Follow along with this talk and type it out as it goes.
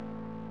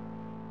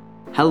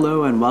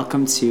Hello and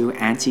welcome to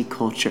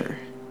Anticulture,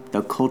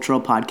 the cultural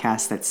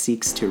podcast that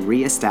seeks to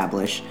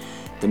reestablish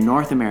the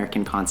North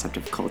American concept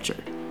of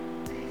culture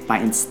by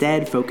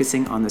instead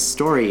focusing on the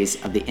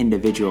stories of the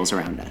individuals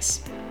around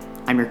us.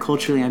 I'm your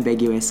culturally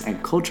ambiguous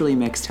and culturally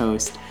mixed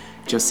host,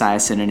 Josiah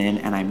Sinanan,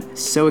 and I'm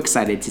so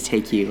excited to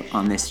take you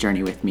on this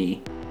journey with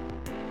me.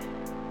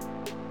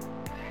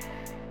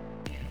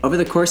 Over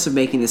the course of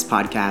making this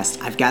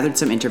podcast, I've gathered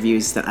some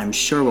interviews that I'm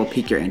sure will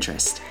pique your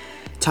interest,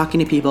 talking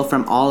to people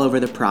from all over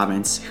the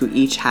province who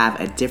each have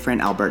a different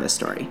Alberta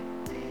story.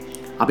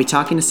 I'll be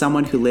talking to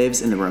someone who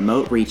lives in the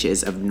remote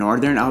reaches of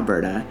northern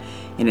Alberta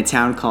in a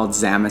town called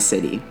Zama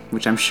City,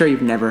 which I'm sure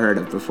you've never heard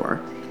of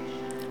before.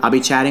 I'll be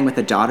chatting with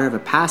the daughter of a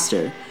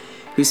pastor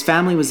whose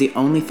family was the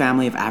only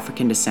family of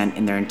African descent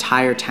in their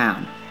entire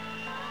town.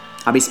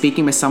 I'll be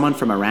speaking with someone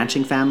from a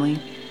ranching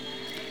family,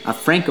 a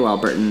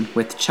Franco-Albertan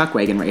with chuck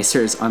wagon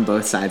racers on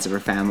both sides of her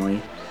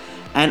family,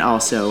 and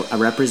also a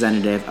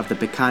representative of the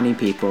Piikani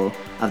people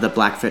of the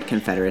Blackfoot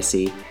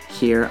Confederacy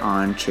here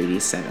on Treaty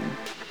 7.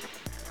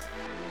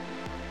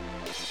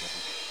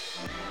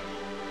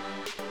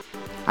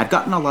 I've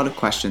gotten a lot of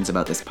questions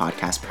about this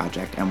podcast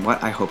project and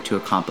what I hope to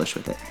accomplish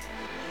with it.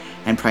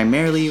 And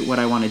primarily what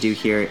I want to do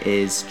here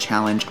is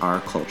challenge our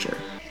culture.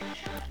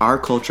 Our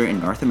culture in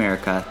North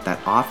America that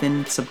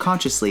often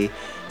subconsciously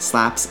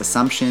slaps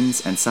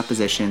assumptions and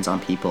suppositions on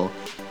people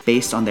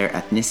based on their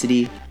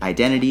ethnicity,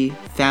 identity,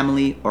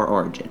 family, or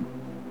origin.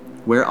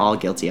 We're all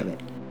guilty of it.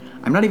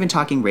 I'm not even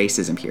talking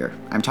racism here.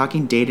 I'm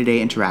talking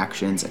day-to-day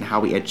interactions and how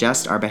we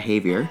adjust our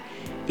behavior,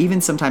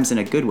 even sometimes in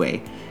a good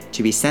way,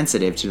 to be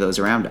sensitive to those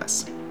around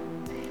us.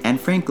 And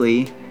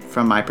frankly,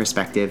 from my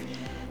perspective,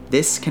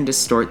 this can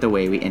distort the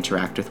way we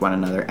interact with one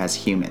another as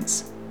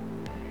humans.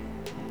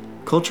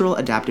 Cultural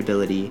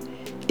adaptability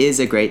is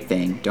a great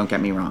thing, don't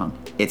get me wrong.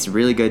 It's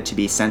really good to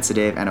be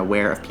sensitive and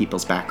aware of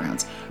people's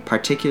backgrounds,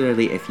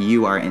 particularly if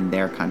you are in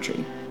their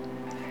country.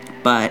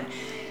 But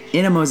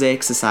in a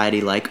mosaic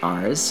society like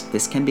ours,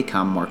 this can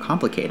become more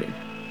complicated.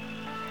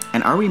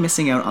 And are we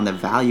missing out on the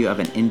value of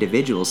an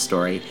individual's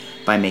story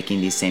by making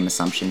these same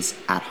assumptions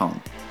at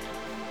home?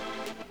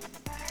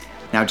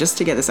 Now, just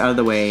to get this out of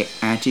the way,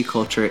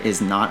 anti-culture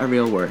is not a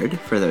real word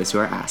for those who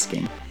are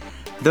asking,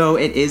 though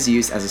it is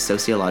used as a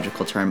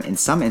sociological term in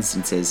some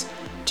instances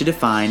to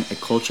define a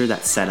culture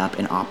that's set up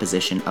in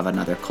opposition of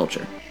another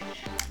culture.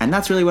 And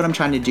that's really what I'm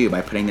trying to do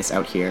by putting this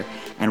out here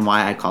and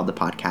why I called the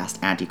podcast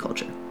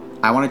Anticulture.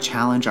 I want to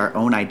challenge our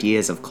own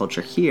ideas of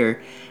culture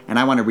here, and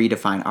I want to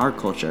redefine our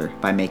culture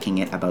by making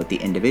it about the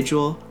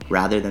individual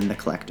rather than the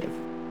collective.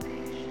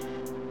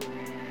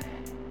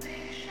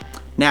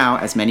 Now,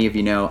 as many of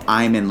you know,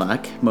 I'm in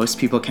luck. Most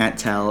people can't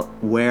tell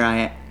where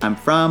I'm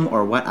from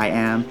or what I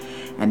am,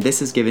 and this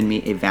has given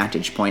me a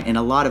vantage point in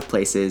a lot of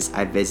places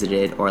I've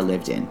visited or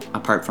lived in,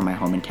 apart from my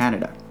home in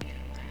Canada.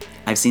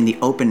 I've seen the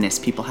openness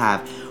people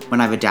have when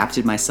I've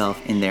adapted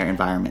myself in their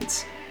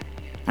environments.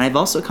 And I've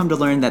also come to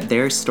learn that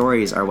their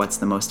stories are what's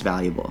the most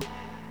valuable.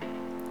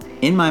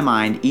 In my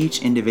mind,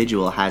 each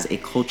individual has a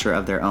culture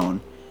of their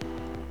own.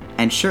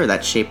 And sure,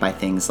 that's shaped by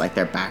things like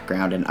their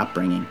background and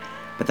upbringing,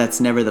 but that's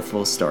never the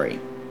full story.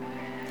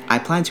 I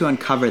plan to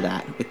uncover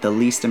that with the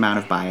least amount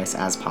of bias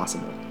as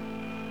possible.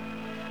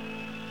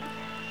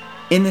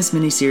 In this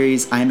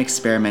mini-series, I am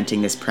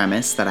experimenting this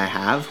premise that I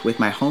have with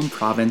my home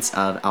province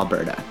of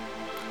Alberta.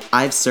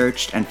 I've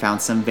searched and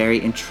found some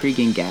very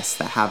intriguing guests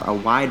that have a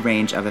wide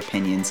range of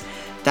opinions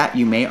that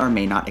you may or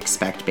may not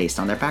expect based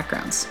on their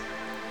backgrounds.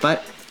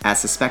 But, as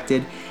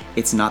suspected,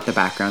 it's not the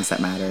backgrounds that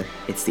matter,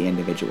 it's the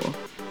individual.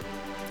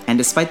 And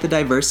despite the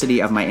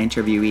diversity of my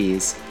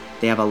interviewees,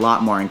 they have a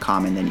lot more in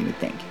common than you would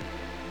think.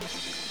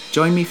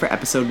 Join me for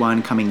episode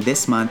 1 coming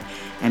this month,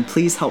 and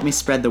please help me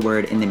spread the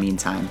word in the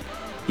meantime.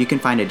 You can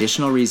find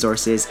additional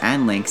resources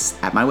and links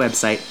at my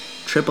website,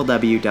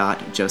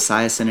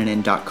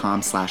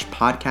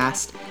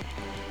 www.josiahsinanan.com/podcast.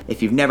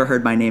 If you've never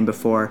heard my name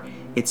before,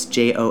 it's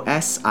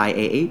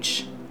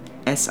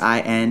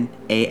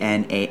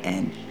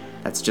JosiahSinanan.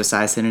 That's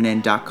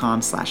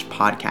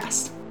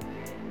josiahsinanan.com/podcast.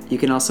 You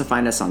can also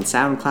find us on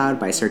SoundCloud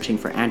by searching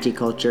for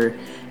Anticulture,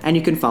 and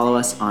you can follow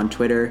us on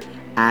Twitter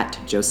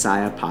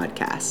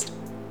 @JosiahPodcast.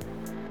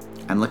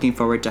 I'm looking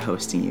forward to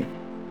hosting you.